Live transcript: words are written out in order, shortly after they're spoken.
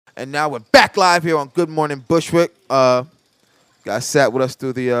And now we're back live here on Good Morning Bushwick. Guys sat with us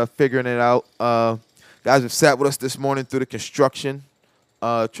through the figuring it out. Guys have sat with us this morning through the construction,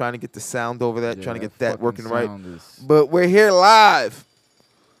 trying to get the sound over that, trying to get that working right. But we're here live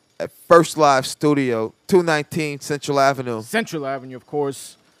at First Live Studio, 219 Central Avenue. Central Avenue, of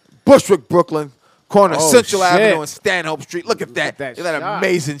course. Bushwick, Brooklyn. Corner Central shit. Avenue and Stanhope Street. Look at that. Look at Look at that shot.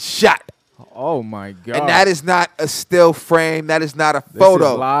 amazing shot. Oh, my God. And that is not a still frame. That is not a photo.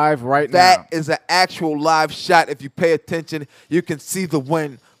 This is live right now. That is an actual live shot. If you pay attention, you can see the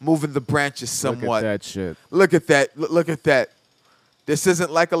wind moving the branches somewhat. Look at that shit. Look at that. Look at that. This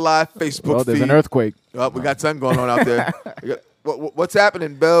isn't like a live Facebook Well, there's feed. an earthquake. Oh, we got something going on out there. What's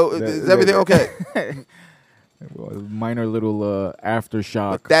happening, Bill? Is everything okay? Minor little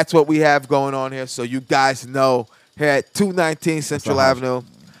aftershock. But that's what we have going on here, so you guys know, here at 219 Central Avenue.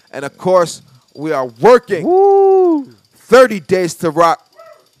 And, of course, we are working 30 Days to Rock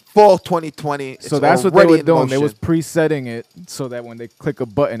Fall 2020. So that's what they were doing. They was presetting it so that when they click a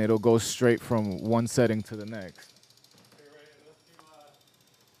button, it'll go straight from one setting to the next.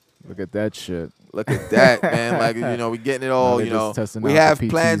 Look at that shit. Look at that, man. Like, you know, we getting it all, you know. We have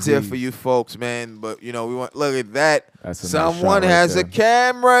plans here for you folks, man. But, you know, we want, look at that. Someone has a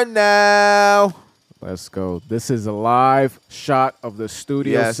camera now. Let's go. This is a live shot of the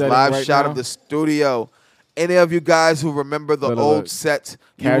studio. Yes, live shot of the studio. Any of you guys who remember the old sets,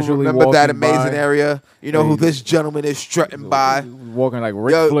 you remember that amazing area? You know who this gentleman is strutting by? Walking like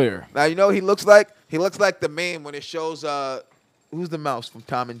Ric Flair. Now, you know what he looks like? He looks like the meme when it shows, who's the mouse from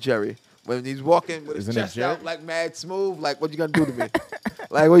Tom and Jerry? When he's walking with his chest out like mad smooth, like, what you gonna do to me?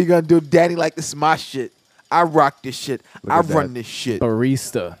 Like, what you gonna do, Daddy? Like, this is my shit. I rock this shit. I run this shit.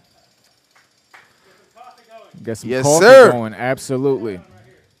 Barista. Get some yes, coffee sir. going. Absolutely.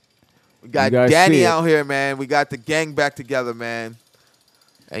 We got Danny out here, man. We got the gang back together, man.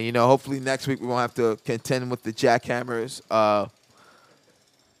 And, you know, hopefully next week we won't have to contend with the jackhammers.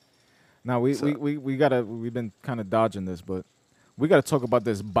 Now, we've been kind of dodging this, but we got to talk about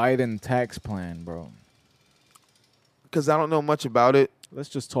this Biden tax plan, bro. Because I don't know much about it. Let's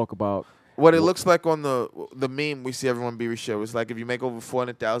just talk about what it looks like on the meme we see everyone be show. It's like if you make over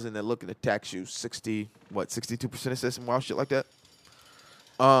 $400,000, they're looking to tax you 62% of some wild shit like that.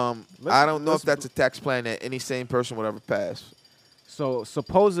 I don't know if that's a tax plan that any sane person would ever pass. So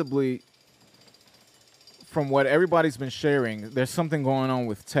supposedly, from what everybody's been sharing, there's something going on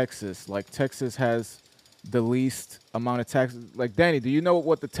with Texas. Like, Texas has the least amount of taxes. Like, Danny, do you know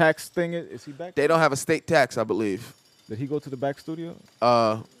what the tax thing is? Is he back? They don't have a state tax, I believe. Did he go to the back studio?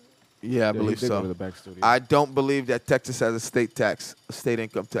 Yeah, I believe he did so. Go to the back studio. I don't believe that Texas has a state tax, a state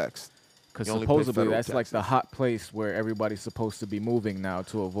income tax. Because supposedly that's like the hot place where everybody's supposed to be moving now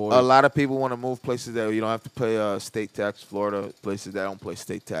to avoid. A lot of people want to move places that you don't have to pay state tax. Florida, places that don't pay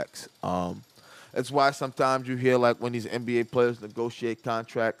state tax. That's why sometimes you hear, like, when these NBA players negotiate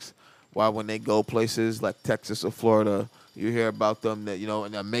contracts, why when they go places like Texas or Florida, you hear about them that, you know,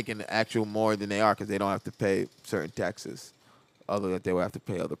 and they're making actual more than they are because they don't have to pay certain taxes, other that they will have to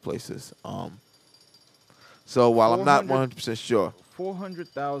pay other places. So while I'm not 100% sure,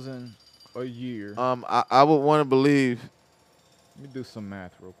 400,000 a year. I would want to believe. Let me do some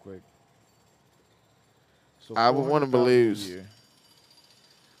math real quick. So I would want to believe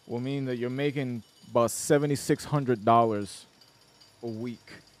will mean that you're making about $7,600 a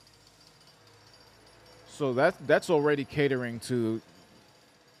week. So that's already catering to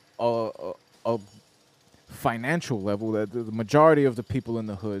a financial level that the majority of the people in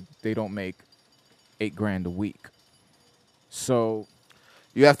the hood, they don't make $8,000 a week. So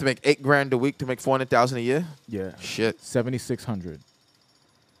you have to make $8,000 a week to make $400,000 a year. Yeah, shit, 7,600.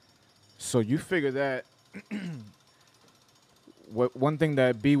 So you figure that. One thing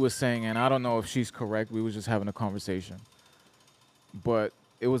that B was saying, and I don't know if she's correct. We was just having a conversation, but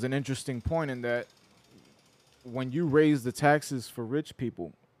it was an interesting point in that when you raise the taxes for rich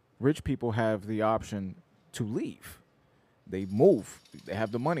people have the option to leave. They move. They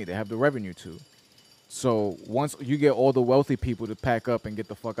have the money. They have the revenue to. So once you get all the wealthy people to pack up and get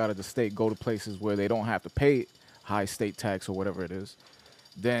the fuck out of the state, go to places where they don't have to pay high state tax or whatever it is,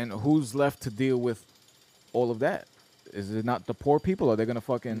 then who's left to deal with all of that? Is it not the poor people? Are they going to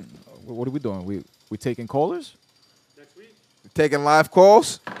fucking... What are we doing? We taking callers? Next week. Taking live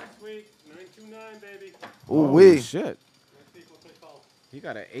calls? Next week. 929, baby. Ooh-wee. Shit. Next week we'll take calls. You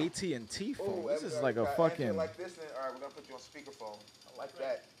got an AT&T phone. This is like a fucking... Like this, all right, we're going to put you on speakerphone. I like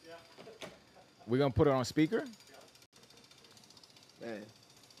that. We're going to put it on speaker? Man.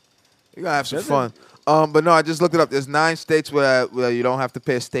 You're gonna have some Does it? fun. But no, I just looked it up. There's 9 states where you don't have to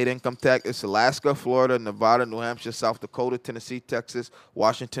pay a state income tax. It's Alaska, Florida, Nevada, New Hampshire, South Dakota, Tennessee, Texas,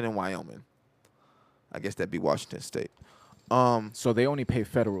 Washington, and Wyoming. I guess that'd be Washington State. So they only pay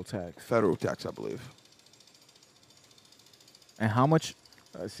federal tax. Federal tax, I believe. And how much?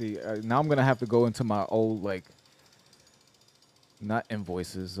 See, now I'm gonna have to go into my old like, not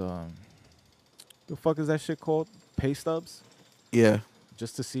invoices. The fuck is that shit called? Pay stubs. Yeah.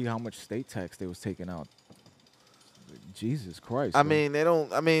 Just to see how much state tax they was taking out. Jesus Christ. I bro. mean, they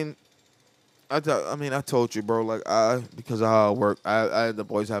don't. I mean, I told you, bro. Like, because of how I work, I end up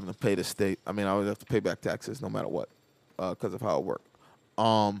always having to pay the state. I mean, I always have to pay back taxes no matter what, because of how I work.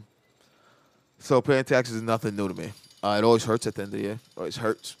 So paying taxes is nothing new to me. It always hurts at the end of the year. It always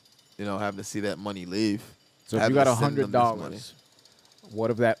hurts, having to see that money leave. So if you having got to send them this money. $100,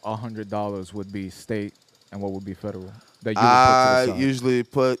 what of that $100 would be state and what would be federal? That you would put to the I side? usually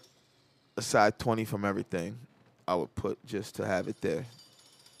put aside 20 from everything. I would put just to have it there.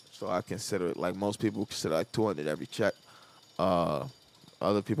 So I consider it like most people consider like 200 every check.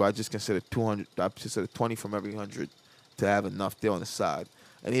 Other people, I just consider 200. I consider 20 from every 100 to have enough there on the side.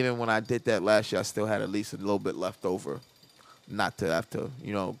 And even when I did that last year, I still had at least a little bit left over, not to have to,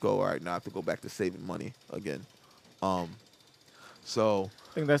 go all right. Now I have to go back to saving money again. So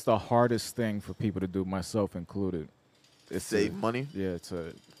I think that's the hardest thing for people to do, myself included. It's save money. Yeah,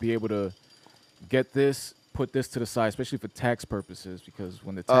 to be able to get this, put this to the side, especially for tax purposes, because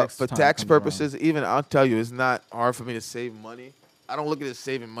when the tax For time tax comes around- purposes, even I'll tell you, it's not hard for me to save money. I don't look at it as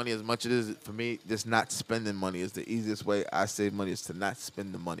saving money as much as it is for me. Just not spending money is the easiest way I save money is to not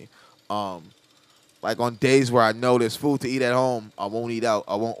spend the money. Like on days where I know there's food to eat at home, I won't eat out.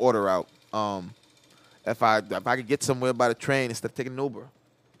 I won't order out. If I could get somewhere by the train instead of taking an Uber,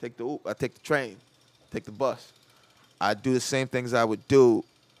 I take the train, take the bus. I do the same things I would do,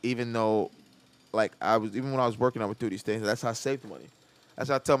 even though, even when I was working, I would do these things. That's how I saved money. That's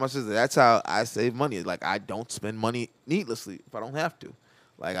how I tell my sister. That's how I save money. Like, I don't spend money needlessly if I don't have to.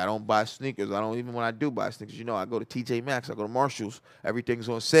 Like, I don't buy sneakers. Even when I do buy sneakers, I go to TJ Maxx. I go to Marshalls. Everything's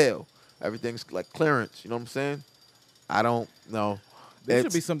on sale. Everything's like clearance. You know what I'm saying? I don't know. There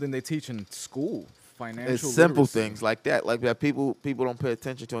should be something they teach in school. Financial It's simple literacy. things like that. Like that people don't pay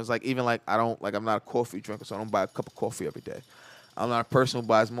attention to. It's like even like I'm not a coffee drinker, so I don't buy a cup of coffee every day. I'm not a person who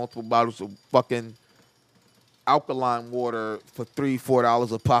buys multiple bottles of fucking alkaline water for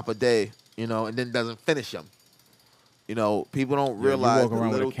 $3-4 a pop a day, and then doesn't finish them. People don't Yeah, you realize walk the around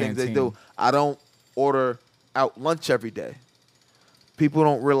with a little things they canteen. do. I don't order out lunch every day. People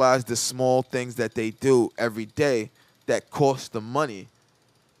don't realize the small things that they do every day that cost them money,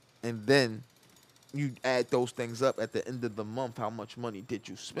 and then you add those things up at the end of the month. How much money did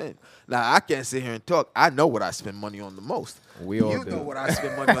you spend? Now, I can't sit here and talk. I know what I spend money on the most. We all You do. know what I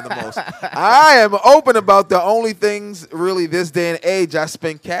spend money on the most. I am open about the only things really this day and age I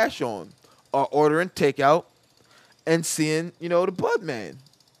spend cash on are ordering takeout and seeing, the Bud Man.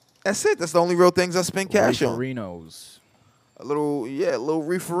 That's it. That's the only real things I spend cash on. Reeferinos. Little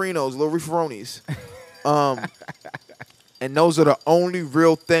reeferinos, little reeferonis. And those are the only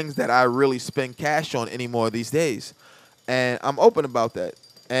real things that I really spend cash on anymore these days. And I'm open about that.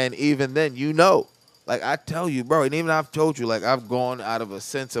 And even then, like I tell you, bro, and even I've told you, like I've gone out of a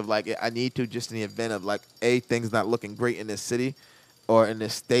sense of like I need to just in the event of like, things not looking great in this city or in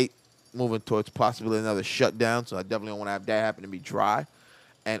this state, moving towards possibly another shutdown. So I definitely don't want to have that happen to be dry.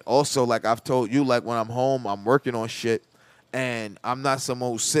 And also, like I've told you, like when I'm home, I'm working on shit. And I'm not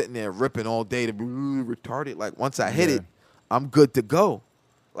someone who's sitting there ripping all day to be retarded. Like once I hit it, I'm good to go.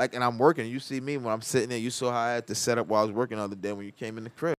 Like, and I'm working. You see me when I'm sitting there. You saw how I had to set up while I was working the other day when you came in the crib.